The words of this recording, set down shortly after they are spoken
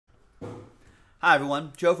Hi,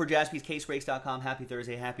 everyone. Joe for JaspysCaseBreaks.com. Happy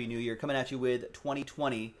Thursday. Happy New Year. Coming at you with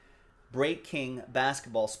 2020 Break King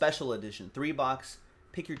Basketball Special Edition. 3-box,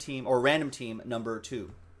 pick your team, or random team, number 2.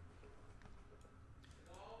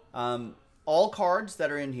 All cards that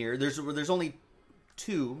are in here, there's only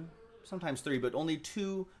 2, sometimes 3, but only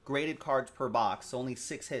 2 graded cards per box. So only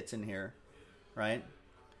 6 hits in here, right?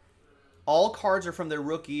 All cards are from their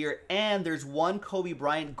rookie year, and there's 1 Kobe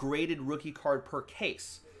Bryant graded rookie card per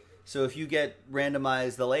case. So if you get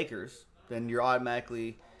randomized the Lakers, then you're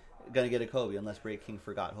automatically going to get a Kobe, unless Break King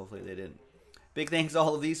forgot. Hopefully they didn't. Big thanks to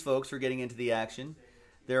all of these folks for getting into the action.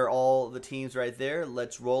 They're all the teams right there.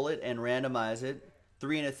 Let's roll it and randomize it.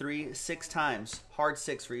 3 and a 3, 6 times. Hard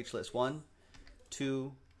 6 for each list. 1,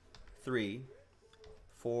 2, 3,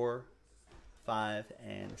 4, 5,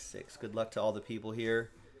 and 6. Good luck to all the people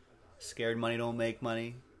here. Scared money don't make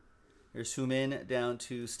money. Here's Humin down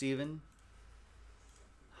to Steven.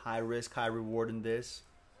 High risk, high reward in this.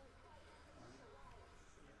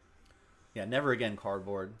 Yeah, never again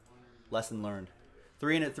cardboard. Lesson learned.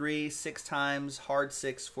 3 and a 3, 6 times. Hard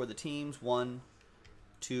 6 for the teams. 1,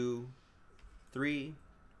 2, 3,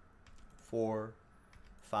 4,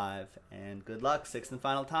 5, and good luck. 6th and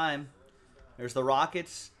final time. There's the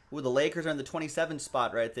Rockets. Ooh, the Lakers are in the 27th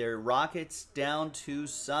spot right there. Rockets down to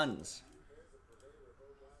Suns.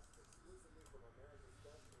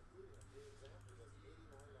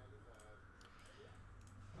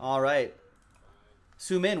 All right.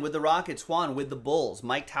 Sumin with the Rockets, Juan with the Bulls,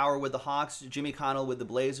 Mike Tower with the Hawks, Jimmy Connell with the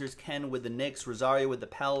Blazers, Ken with the Knicks, Rosario with the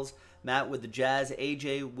Pels, Matt with the Jazz,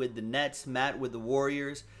 AJ with the Nets, Matt with the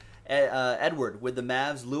Warriors, Edward with the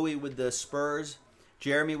Mavs, Louis with the Spurs,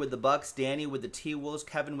 Jeremy with the Bucks, Danny with the T-Wolves,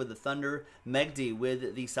 Kevin with the Thunder, Megdi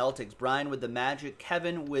with the Celtics, Brian with the Magic,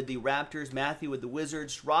 Kevin with the Raptors, Matthew with the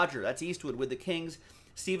Wizards, Roger, that's Eastwood, with the Kings,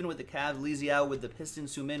 Steven with the Cavs, Liziao with the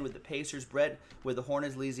Pistons, Sumin with the Pacers, Brett with the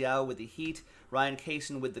Hornets, Liziao with the Heat, Ryan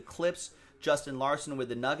Kaysen with the Clips, Justin Larson with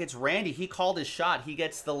the Nuggets. Randy, he called his shot. He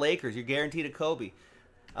gets the Lakers. You're guaranteed a Kobe.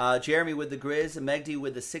 Jeremy with the Grizz, Megdi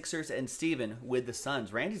with the Sixers, and Steven with the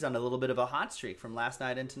Suns. Randy's on a little bit of a hot streak from last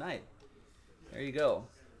night and tonight. There you go.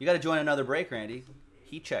 You got to join another break, Randy.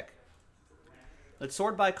 Heat check. Let's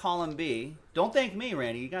sort by column B. Don't thank me,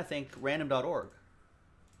 Randy. You got to thank random.org.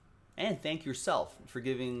 And thank yourself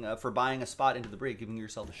for buying a spot into the break, giving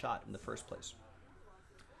yourself a shot in the first place.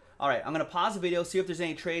 All right, I'm going to pause the video, see if there's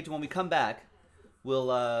any trades. When we come back,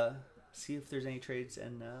 we'll see if there's any trades,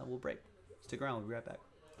 and we'll break. Stick around. We'll be right back.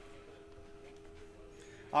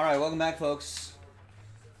 All right, welcome back, folks.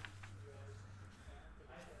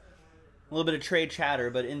 A little bit of trade chatter,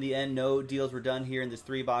 but in the end, no deals were done here in this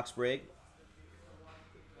 3-box break.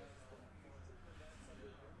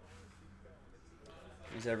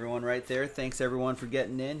 There's everyone right there. Thanks, everyone, for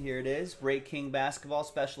getting in. Here it is. Break King Basketball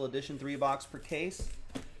Special Edition, 3-box per case.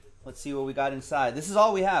 Let's see what we got inside. This is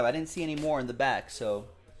all we have. I didn't see any more in the back, so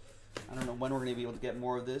I don't know when we're going to be able to get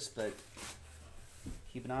more of this, but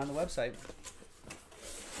keep an eye on the website.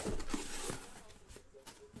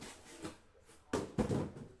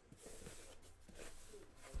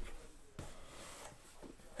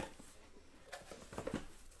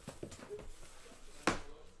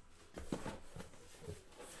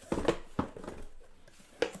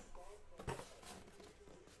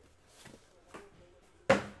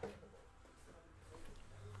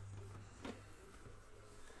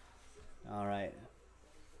 All right.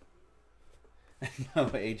 No,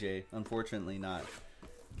 AJ, unfortunately not.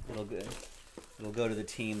 It'll go to the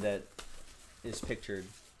team that is pictured.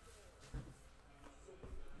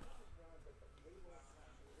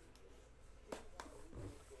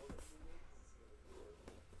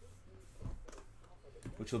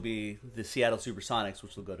 Which will be the Seattle Supersonics,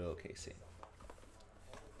 which will go to OKC.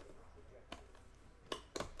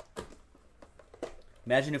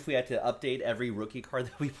 Imagine if we had to update every rookie card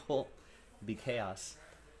that we pull. It'd be chaos.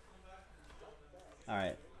 All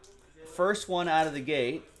right. First one out of the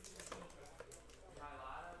gate.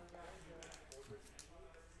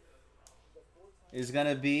 Is going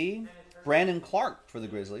to be Brandon Clark for the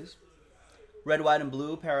Grizzlies. Red, white, and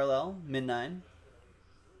blue parallel, min 9.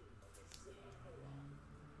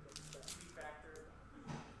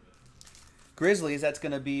 Grizzlies, that's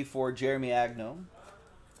going to be for Jeremy Agno.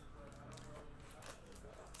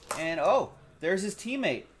 And, oh, there's his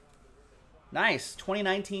teammate. Nice.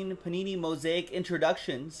 2019 Panini Mosaic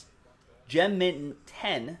Introductions. Gem Mint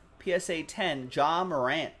 10. PSA 10. Ja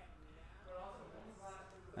Morant.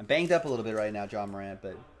 I'm banged up a little bit right now, Ja Morant,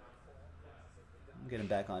 but I'm getting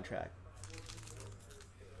back on track.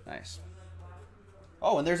 Nice.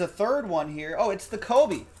 Oh, and there's a third one here. Oh, it's the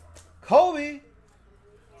Kobe. Kobe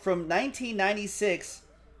from 1996.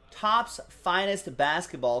 Topps Finest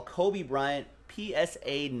Basketball, Kobe Bryant,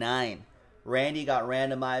 PSA 9. Randy got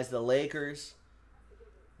randomized the Lakers.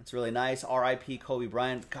 That's really nice. RIP Kobe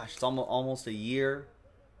Bryant. Gosh, it's almost a year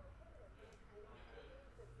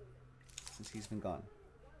since he's been gone.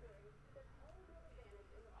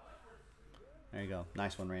 There you go.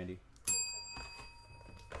 Nice one, Randy.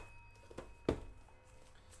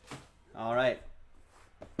 All right.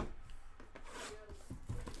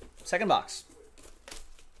 Second box.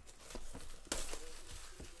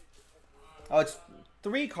 Oh, it's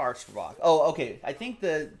 3 cards per box. Oh, okay. I think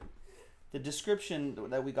the description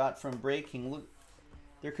that we got from Breaking, look,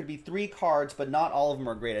 there could be 3 cards, but not all of them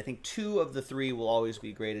are graded. I think 2 of the 3 will always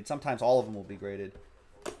be graded. Sometimes all of them will be graded.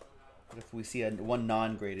 But if we see one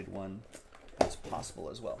non-graded one, that's possible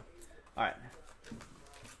as well. All right.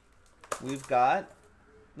 We've got,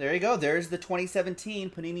 there you go. There's the 2017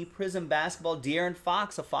 Panini Prism Basketball De'Aaron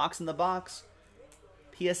Fox, a Fox in the box.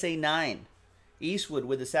 PSA 9. Eastwood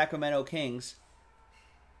with the Sacramento Kings.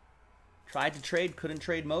 Tried to trade, couldn't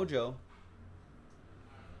trade Mojo.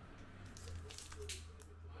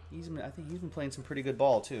 I think he's been playing some pretty good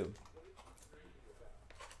ball too.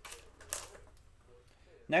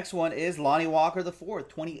 Next one is Lonnie Walker IV,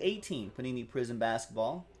 2018 Panini Prism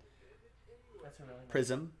Basketball. That's a really nice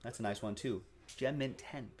Prism, that's a nice one too. Gem Mint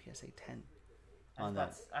 10, PSA 10 on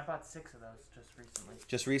that. I bought 6 of those just recently.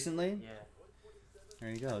 Just recently? Yeah. There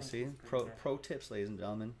you go. See, pro tips, ladies and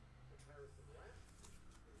gentlemen.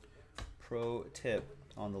 Pro tip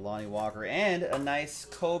on the Lonnie Walker. And a nice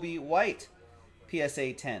Kobe White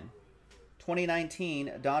PSA 10.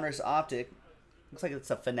 2019 Donruss Optic. Looks like it's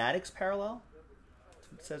a Fanatics parallel.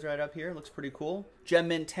 That's what it says right up here. Looks pretty cool. Gem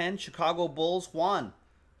Mint 10. Chicago Bulls. Juan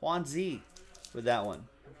Z with that one.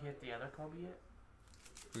 Have you hit the other Kobe yet?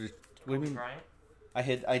 What do you mean? Bryant?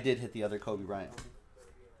 I did hit the other Kobe Bryant.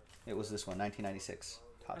 It was this one, 1996.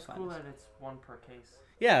 Topps It's cool that it's 1 per case.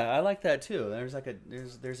 Yeah, I like that too. There's like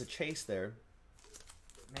there's a chase there.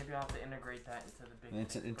 Maybe I'll have to integrate that into the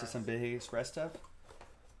big into some Big Express stuff.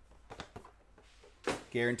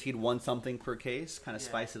 Guaranteed 1 something per case. Kind of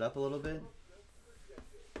spice it up a little bit.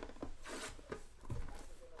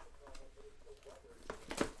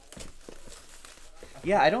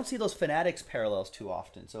 Yeah, I don't see those Fanatics parallels too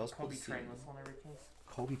often. So it's Kobe train whistle in every case.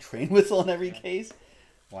 Kobe train whistle in every case.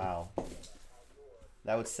 Wow.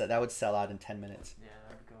 That would sell out in 10 minutes. Yeah,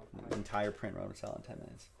 that would go. The entire print run would sell in 10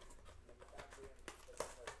 minutes.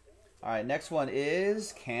 All right, next one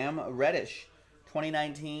is Cam Reddish,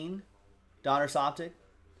 2019 Donruss Optic,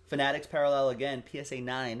 Fanatics parallel again, PSA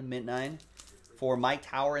 9, Mint 9, for Mike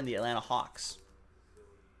Tower and the Atlanta Hawks.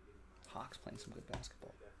 Hawks playing some good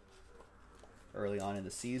basketball early on in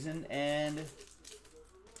the season, and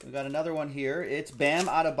we got another one here. It's Bam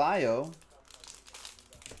Adebayo.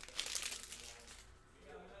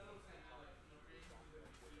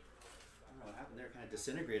 They're kind of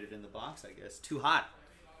disintegrated in the box, I guess. Too hot.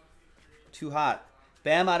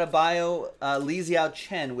 Bam Adebayo, Li Xiao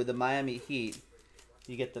Chen with the Miami Heat.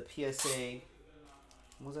 You get the PSA,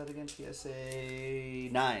 what was that again? PSA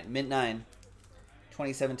 9, Mint 9.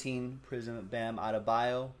 2017 Prism Bam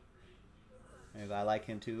Adebayo. There you go. I like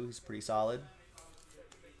him too. He's pretty solid.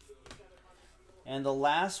 And the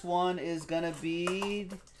last one is going to be,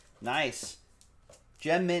 nice,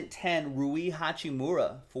 Gem Mint 10 Rui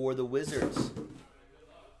Hachimura for the Wizards.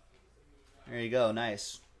 There you go.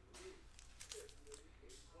 Nice.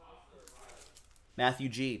 Matthew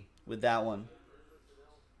G with that one.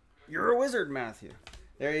 You're a wizard, Matthew.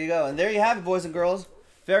 There you go. And there you have it, boys and girls.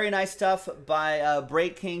 Very nice stuff by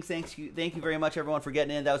Break Kings. Thank you very much, everyone, for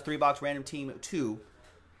getting in. That was 3-Box Random Team 2.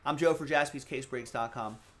 I'm Joe for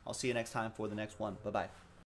JaspysCaseBreaks.com. I'll see you next time for the next one. Bye-bye.